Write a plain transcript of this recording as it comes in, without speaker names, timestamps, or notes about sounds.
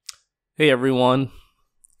Hey everyone,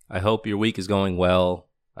 I hope your week is going well.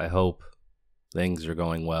 I hope things are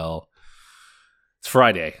going well. It's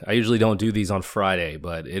Friday. I usually don't do these on Friday,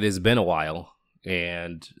 but it has been a while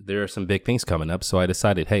and there are some big things coming up. So I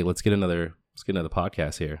decided, hey, let's get another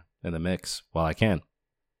podcast here in the mix while I can.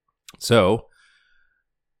 So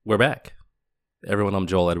we're back. Everyone, I'm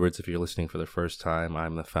Joel Edwards. If you're listening for the first time,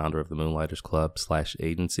 I'm the founder of the Moonlighters Club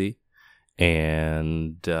 /agency.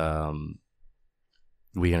 And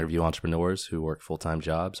we interview entrepreneurs who work full-time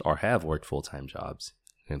jobs or have worked full-time jobs.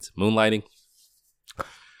 Hence moonlighting.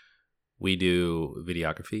 We do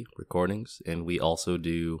videography, recordings, and we also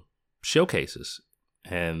do showcases.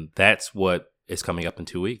 And that's what is coming up in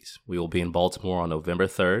 2 weeks. We will be in Baltimore on November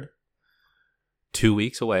 3rd, 2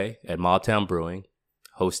 weeks away at Mobtown Brewing,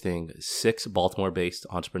 hosting 6 Baltimore-based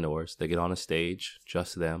entrepreneurs. They get on a stage,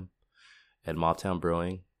 just them, at Mobtown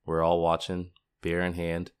Brewing. We're all watching, beer in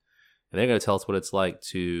hand. And they're going to tell us what it's like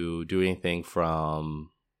to do anything from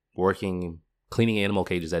cleaning animal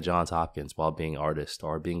cages at Johns Hopkins while being artists,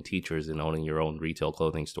 or being teachers and owning your own retail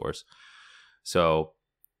clothing stores. So,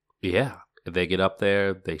 yeah, they get up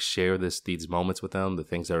there, they share these moments with them, the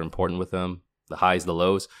things that are important with them, the highs, the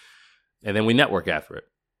lows, and then we network after it.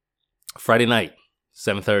 Friday night,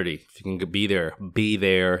 7:30. If you can be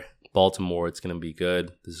there. Baltimore, it's going to be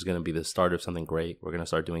good. This is going to be the start of something great. We're going to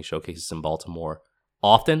start doing showcases in Baltimore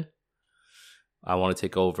often. I want to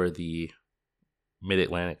take over the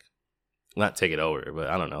Mid-Atlantic. Not take it over, but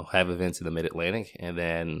I don't know. Have events in the Mid-Atlantic and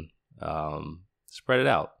then spread it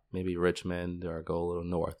out. Maybe Richmond or go a little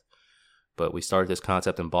north. But we started this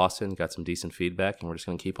concept in Boston, got some decent feedback, and we're just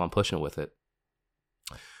going to keep on pushing with it.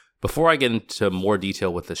 Before I get into more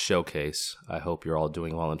detail with the showcase, I hope you're all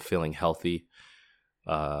doing well and feeling healthy.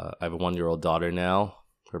 I have a 1-year-old daughter now.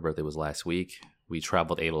 Her birthday was last week. We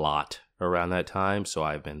traveled a lot around that time, so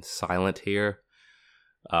I've been silent here.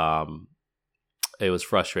 It was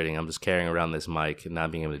frustrating. I'm just carrying around this mic and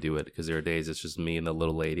not being able to do it because there are days it's just me and the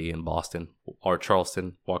little lady in Boston or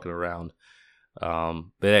Charleston walking around.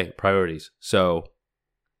 But hey, priorities. So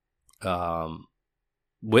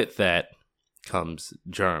with that comes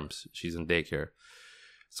germs. She's in daycare.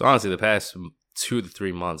 So honestly, the past 2 to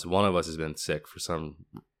 3 months, one of us has been sick for some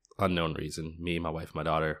unknown reason. Me, my wife, my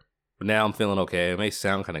daughter. But now I'm feeling okay. It may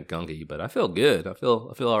sound kind of gunky, but I feel good. I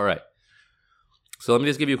feel all right. So let me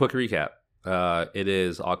just give you a quick recap. It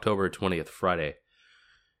is October 20th, Friday.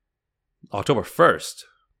 October 1st,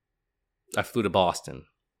 I flew to Boston.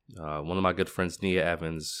 One of my good friends, Nia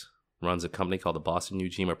Evans, runs a company called the Boston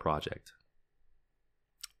Ujima Project.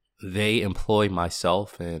 They employ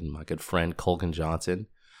myself and my good friend, Colgan Johnson.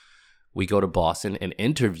 We go to Boston and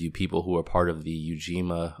interview people who are part of the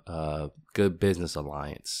Ujima Good Business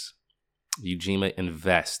Alliance. Ujima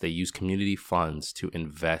invests. They use community funds to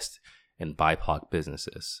invest in BIPOC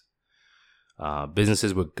businesses.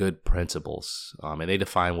 Businesses with good principles. And they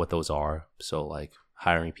define what those are. So like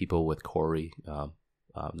hiring people with Corey,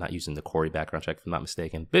 not using the Corey background check if I'm not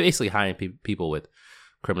mistaken, but basically hiring people with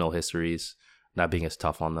criminal histories, not being as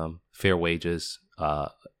tough on them, fair wages,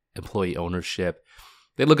 employee ownership.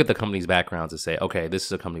 They look at the company's backgrounds and say, okay, this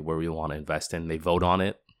is a company where we want to invest in. They vote on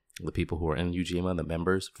it. The people who are in Ujima, the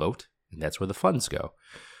members, vote, and that's where the funds go.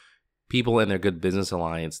 People in their Good Business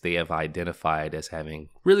Alliance, they have identified as having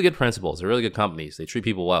really good principles. They're really good companies. They treat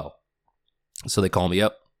people well. So they call me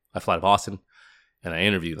up. I fly to Boston, and I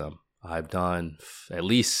interview them. I've done at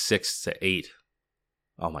least 6 to 8.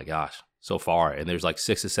 Oh, my gosh, so far. And there's like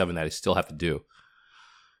 6 to 7 that I still have to do.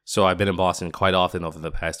 So I've been in Boston quite often over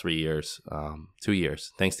the past 3 years, 2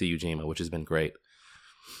 years, thanks to Ujima, which has been great.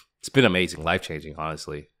 It's been amazing, life-changing,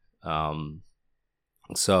 honestly.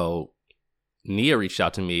 So Nia reached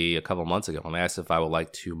out to me a couple months ago and asked if I would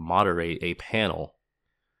like to moderate a panel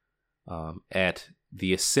at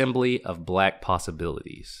the Assembly of Black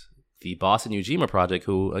Possibilities. The Boston Ujima Project,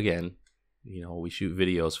 who, again, we shoot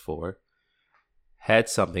videos for, had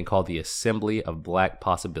something called the Assembly of Black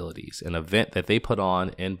Possibilities, an event that they put on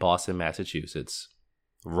in Boston, Massachusetts,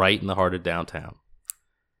 right in the heart of downtown.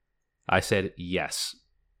 I said yes.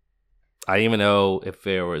 I didn't even know if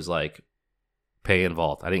there was like pay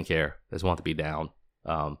involved. I didn't care. I just wanted to be down.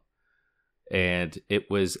 And it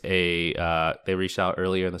was they reached out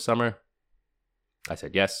earlier in the summer. I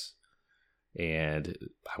said yes. And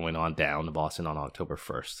I went on down to Boston on October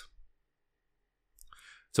 1st.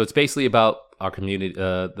 So it's basically about our community,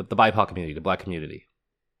 the BIPOC community, the Black community.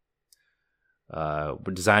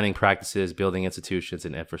 We're designing practices, building institutions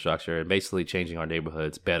and infrastructure, and basically changing our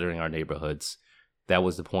neighborhoods, bettering our neighborhoods. That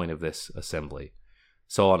was the point of this assembly.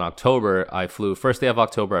 So on October, first day of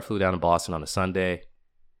October, I flew down to Boston on a Sunday.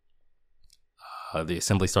 The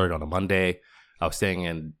assembly started on a Monday. I was staying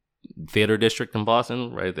in theater district in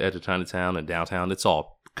Boston, right at the edge of Chinatown and downtown. It's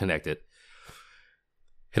all connected.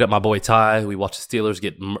 Hit up my boy Ty. We watched the Steelers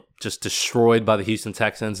get just destroyed by the Houston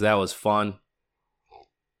Texans. That was fun.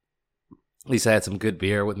 At least I had some good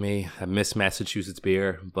beer with me. I miss Massachusetts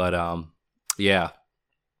beer. But, yeah,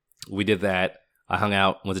 we did that. I hung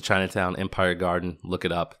out, went to Chinatown, Empire Garden. Look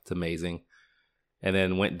it up. It's amazing. And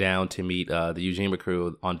then went down to meet the Eugene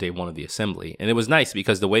crew on day one of the assembly. And it was nice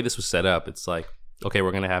because the way this was set up, it's like, okay,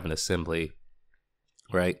 we're going to have an assembly,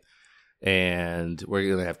 right? And we're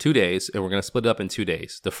going to have 2 days, and we're going to split it up in 2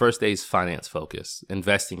 days. The first day is finance focused,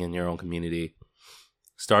 investing in your own community,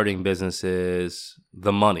 starting businesses,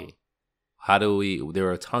 the money.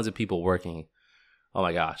 There are tons of people working. Oh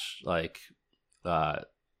my gosh. Like, I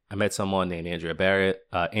met someone named Andrea Barrett,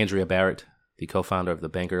 the co-founder of the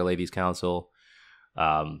Banker Ladies Council.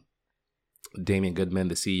 Damian Goodman,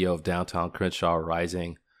 the CEO of Downtown Crenshaw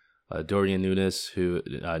Rising. Dorian Nunes,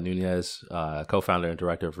 co-founder and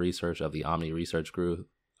director of research of the Omni Research Group.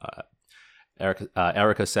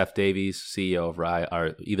 Erica Seth Davies, CEO of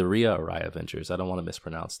either RIA or Raya Ventures. I don't want to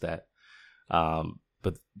mispronounce that.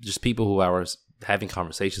 But just people who I was having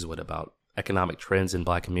conversations with about economic trends in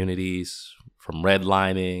Black communities, from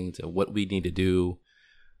redlining to what we need to do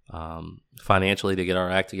financially to get our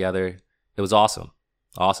act together. It was awesome.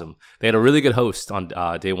 Awesome. They had a really good host on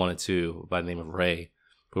day 1 and 2 by the name of Ray,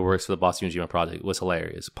 who works for the Boston Unity Project. It was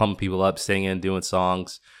hilarious. Pumping people up, singing, doing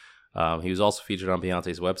songs. He was also featured on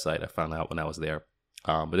Beyonce's website, I found out when I was there.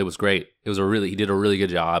 But it was great. He did a really good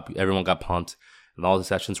job. Everyone got pumped. And all the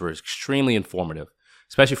sessions were extremely informative,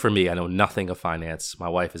 especially for me. I know nothing of finance. My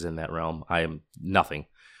wife is in that realm. I am nothing.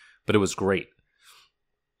 But it was great.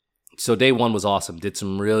 So day 1 was awesome. Did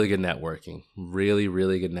some really good networking. Really,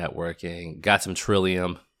 really good networking. Got some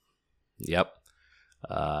Trillium. Yep.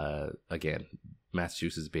 Again,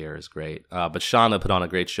 Massachusetts beer is great. But Shauna put on a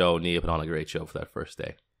great show. Nia put on a great show for that first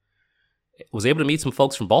day. Was able to meet some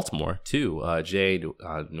folks from Baltimore, too. Jay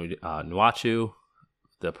Nwachu,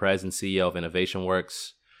 the president and CEO of Innovation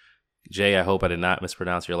Works. Jay, I hope I did not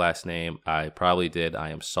mispronounce your last name. I probably did. I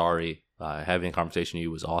am sorry. Having a conversation with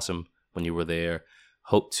you was awesome when you were there.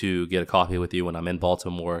 Hope to get a coffee with you when I'm in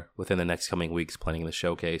Baltimore within the next coming weeks planning the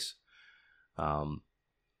showcase. But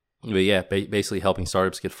yeah, basically helping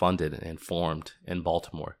startups get funded and formed in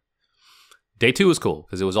Baltimore. Day 2 was cool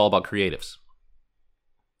because it was all about creatives.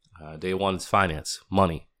 Day 1 is finance,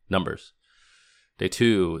 money, numbers. Day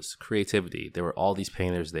 2 is creativity. There were all these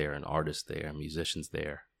painters there and artists there and musicians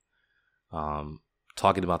there.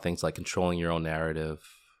 Talking about things like controlling your own narrative.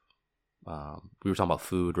 We were talking about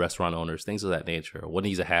food, restaurant owners, things of that nature. What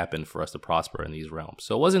needs to happen for us to prosper in these realms?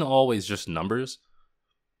 So it wasn't always just numbers,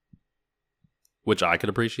 which I could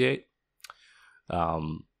appreciate.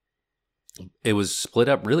 It was split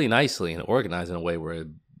up really nicely and organized in a way where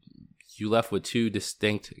you left with 2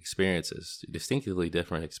 distinct experiences, distinctively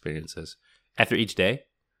different experiences after each day,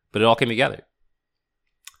 but it all came together.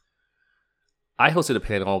 I hosted a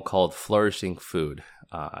panel called Flourishing Food,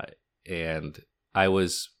 and I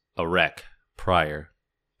was a wreck prior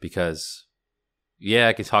because, yeah,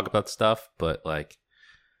 I could talk about stuff, but like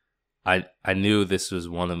I knew this was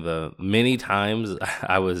one of the many times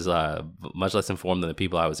I was much less informed than the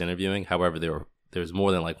people I was interviewing. However, there was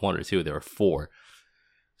more than like 1 or 2. There were 4.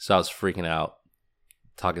 So I was freaking out,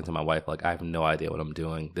 talking to my wife, like, I have no idea what I'm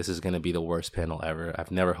doing. This is going to be the worst panel ever. I've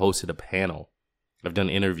never hosted a panel. I've done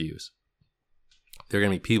interviews. There are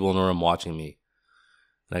going to be people in the room watching me.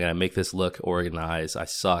 And I got to make this look organized. I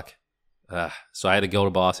suck. So I had to go to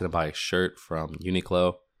Boston and buy a shirt from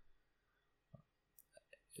Uniqlo.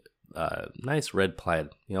 Nice red plaid,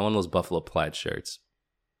 one of those buffalo plaid shirts.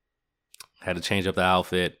 Had to change up the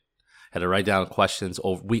outfit. Had to write down questions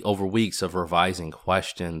over weeks of revising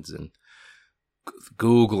questions and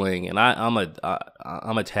Googling. And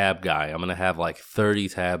I'm a tab guy. I'm gonna have like 30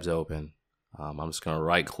 tabs open. I'm just gonna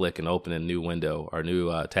right click and open a new window or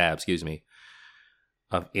new tab,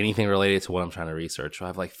 of anything related to what I'm trying to research. So I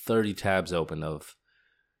have like 30 tabs open of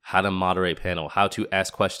how to moderate panel, how to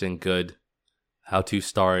ask question good, how to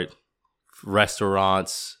start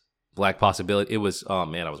restaurants, Black possibility. It was, oh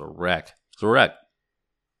man, I was a wreck. It was a wreck.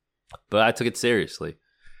 But I took it seriously.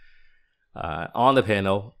 On the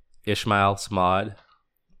panel, Ishmael Smad,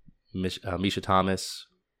 Misha Thomas,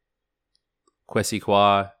 Kwesi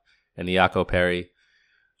Kwa, and Nyako Perry.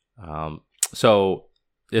 So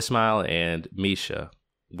Ismail and Misha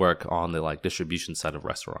work on the distribution side of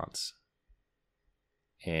restaurants.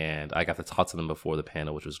 And I got to talk to them before the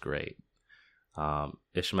panel, which was great.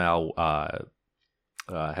 Ishmael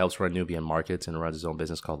helps run Nubian Markets and runs his own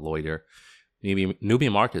business called Loiter.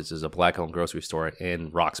 Nubian Markets is a Black-owned grocery store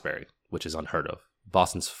in Roxbury, which is unheard of.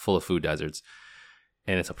 Boston's full of food deserts,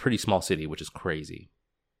 and it's a pretty small city, which is crazy.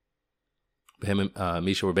 Him and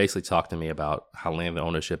Misha were basically talking to me about how land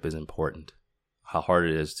ownership is important, how hard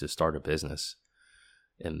it is to start a business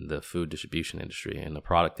in the food distribution industry and the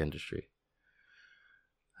product industry.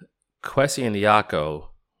 Kwesi and Nyako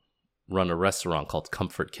run a restaurant called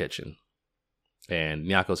Comfort Kitchen. And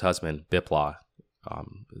Nyako's husband, Bipla,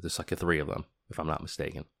 there's like 3 of them, if I'm not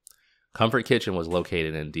mistaken. Comfort Kitchen was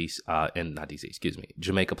located in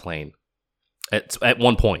Jamaica Plain. At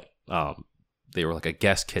one point, they were like a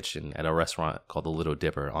guest kitchen at a restaurant called the Little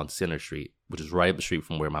Dipper on Center Street, which is right up the street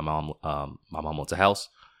from where my mom owns a house,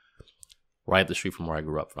 right up the street from where I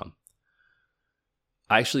grew up from.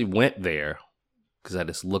 I actually went there because I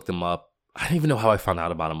just looked them up. I don't even know how I found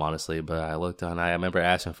out about them, honestly, but I looked on. I remember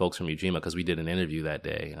asking folks from Ujima because we did an interview that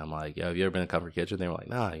day, and I'm like, "Yo, have you ever been to Comfort Kitchen?" They were like,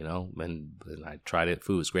 "Nah, And I tried it.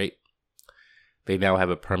 Food was great. They now have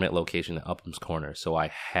a permanent location in Upham's Corner, so I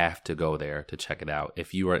have to go there to check it out.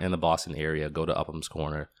 If you are in the Boston area, go to Upham's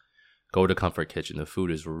Corner. Go to Comfort Kitchen. The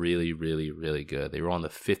food is really, really, really good. They were on the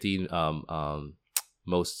 50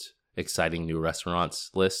 most exciting new restaurants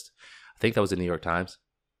list. I think that was the New York Times.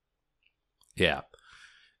 Yeah,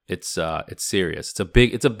 it's serious. It's a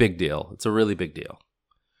big deal. It's a really big deal.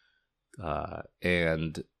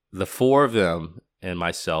 And the 4 of them and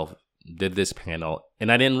myself did this panel,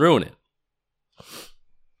 and I didn't ruin it.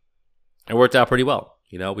 It worked out pretty well.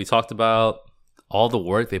 We talked about all the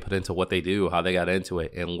work they put into what they do, how they got into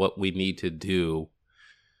it, and what we need to do.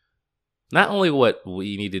 Not only what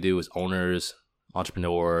we need to do as owners,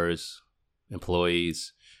 entrepreneurs,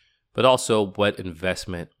 employees, but also what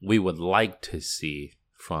investment we would like to see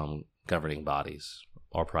from governing bodies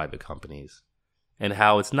or private companies. And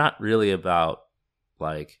how it's not really about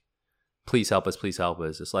like, please help us, please help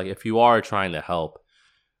us. It's like, if you are trying to help,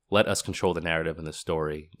 let us control the narrative and the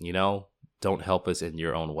story. Don't help us in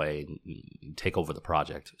your own way. Take over the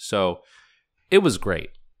project. So it was great.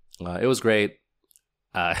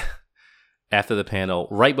 After the panel,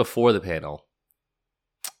 right before the panel,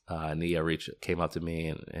 Nia came up to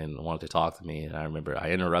me and wanted to talk to me. And I remember I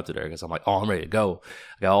interrupted her because I'm like, "Oh, I'm ready to go.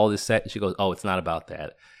 I got all this set." And she goes, "Oh, it's not about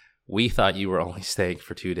that. We thought you were only staying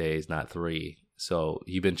for 2 days, not 3. So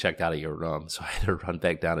you've been checked out of your room." So I had to run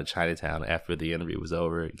back down to Chinatown after the interview was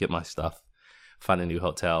over, get my stuff, find a new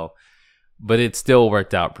hotel. But it still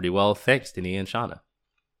worked out pretty well, thanks to Nia and Shauna.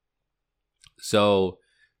 So,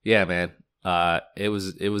 yeah, man, it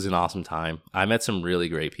was an awesome time. I met some really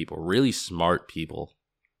great people, really smart people,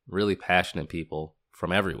 really passionate people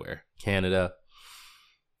from everywhere. Canada,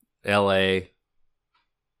 LA,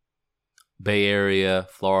 Bay Area,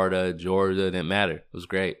 Florida, Georgia, didn't matter. It was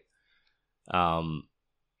great.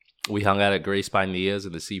 We hung out at Grace by Nia's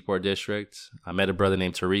in the Seaport District. I met a brother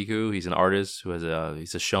named Tariku. He's an artist who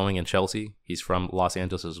he's a showing in Chelsea. He's from Los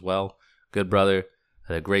Angeles as well. Good brother.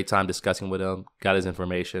 Had a great time discussing with him. Got his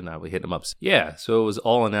information. We hit him up. Yeah, so it was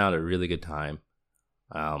all in all a really good time.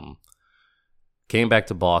 Came back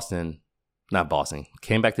to Boston. Not Boston.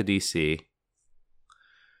 Came back to DC.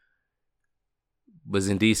 Was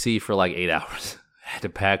in DC for like 8 hours. Had to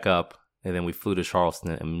pack up. And then we flew to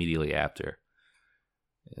Charleston immediately after.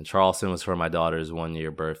 And Charleston was for my daughter's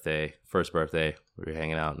 1-year birthday, first birthday. We were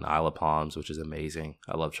hanging out in Isle of Palms, which is amazing.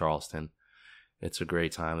 I love Charleston. It's a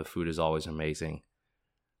great time. The food is always amazing.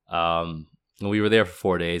 And we were there for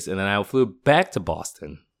 4 days. And then I flew back to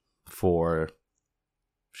Boston for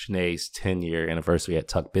Shanae's 10-year anniversary at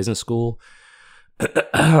Tuck Business School.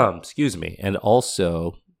 Excuse me. And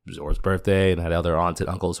also Zora's birthday, and had other aunts and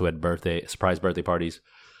uncles who had surprise birthday parties.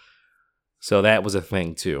 So that was a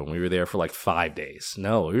thing too. We were there for like 5 days.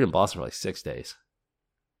 No, we were in Boston for like 6 days.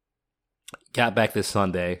 Got back this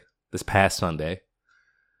past Sunday.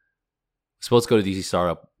 Supposed to go to DC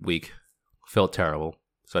Startup Week. Felt terrible.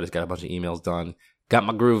 So I just got a bunch of emails done. Got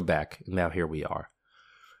my groove back. And now here we are.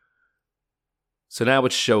 So now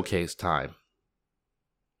it's showcase time.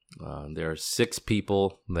 There are 6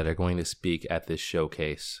 people that are going to speak at this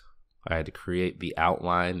showcase. I had to create the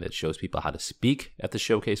outline that shows people how to speak at the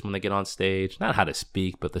showcase when they get on stage. Not how to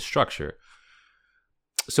speak, but the structure.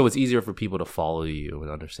 So it's easier for people to follow you and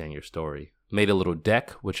understand your story. Made a little deck,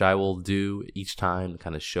 which I will do each time to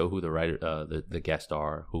kind of show who the writer, the guests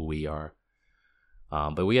are, who we are.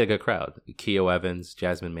 But we had a good crowd. Keo Evans,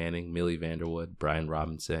 Jasmine Manning, Millie Vanderwood, Brian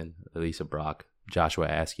Robinson, Elisa Brock, Joshua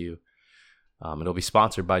Askew. It'll be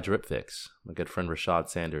sponsored by Drip Fix. My good friend Rashad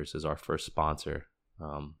Sanders is our first sponsor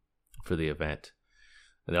for the event.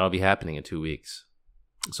 And that'll be happening in 2 weeks.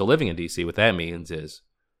 So living in DC, what that means is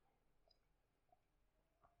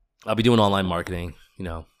I'll be doing online marketing,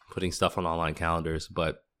 putting stuff on online calendars,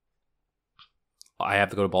 but I have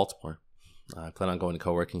to go to Baltimore. I plan on going to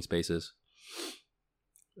co-working spaces.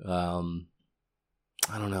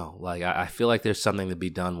 I don't know. Like, I feel like there's something to be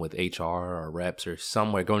done with HR or reps or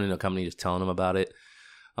somewhere, going into a company, just telling them about it.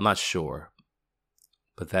 I'm not sure,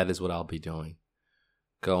 but that is what I'll be doing.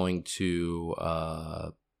 Going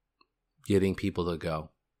to getting people to go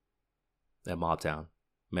at Mobtown.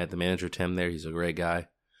 Met the manager, Tim, there. He's a great guy,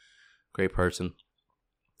 great person.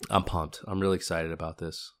 I'm pumped. I'm really excited about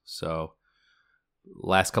this. So,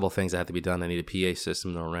 last couple things that have to be done. I need a PA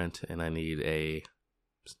system to rent, and I need a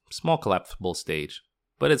small collapsible stage.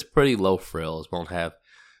 But it's pretty low frills. Won't have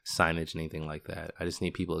signage and anything like that. I just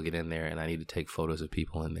need people to get in there, and I need to take photos of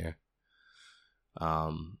people in there.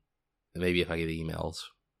 Maybe if I get emails,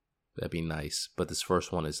 that'd be nice. But this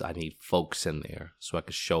first one is I need folks in there so I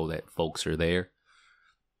can show that folks are there.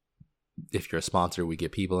 If you're a sponsor, we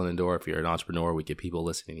get people in the door. If you're an entrepreneur, we get people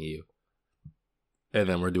listening to you. And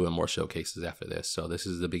then we're doing more showcases after this. So this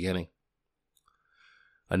is the beginning.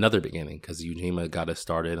 Another beginning, because Ujima got us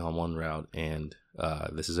started on one route, and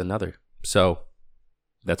this is another. So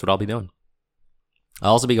that's what I'll be doing.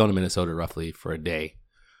 I'll also be going to Minnesota roughly for a day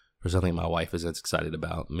for something my wife is excited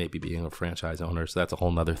about, maybe being a franchise owner. So that's a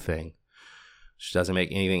whole nother thing. Which doesn't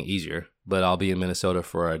make anything easier, but I'll be in Minnesota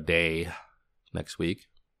for a day next week.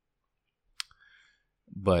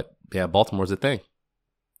 But yeah, Baltimore's a thing.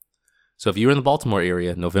 So if you're in the Baltimore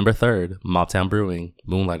area, November 3rd, Mobtown Brewing,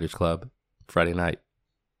 Moonlighters Club, Friday night.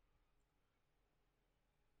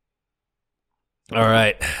 All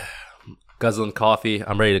right. Guzzling coffee.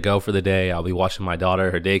 I'm ready to go for the day. I'll be watching my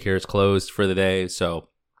daughter. Her daycare is closed for the day, so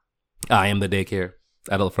I am the daycare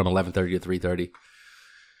from 11:30 to 3:30.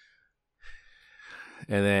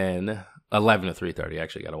 And then 11 to 3:30.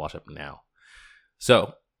 Actually, got to wash up now.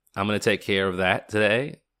 So I'm going to take care of that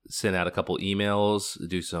today. Send out a couple emails,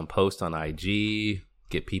 do some posts on IG,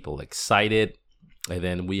 get people excited. And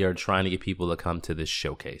then we are trying to get people to come to this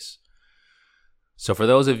showcase. So for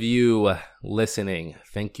those of you listening,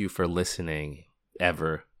 thank you for listening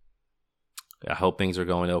ever. I hope things are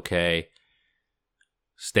going okay.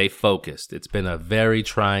 Stay focused. It's been a very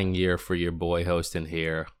trying year for your boy hosting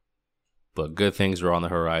here, but good things are on the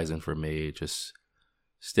horizon for me. Just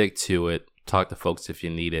stick to it. Talk to folks if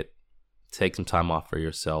you need it. Take some time off for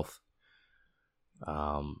yourself.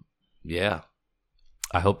 Yeah.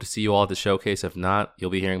 I hope to see you all at the showcase. If not,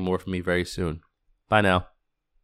 you'll be hearing more from me very soon. Bye now.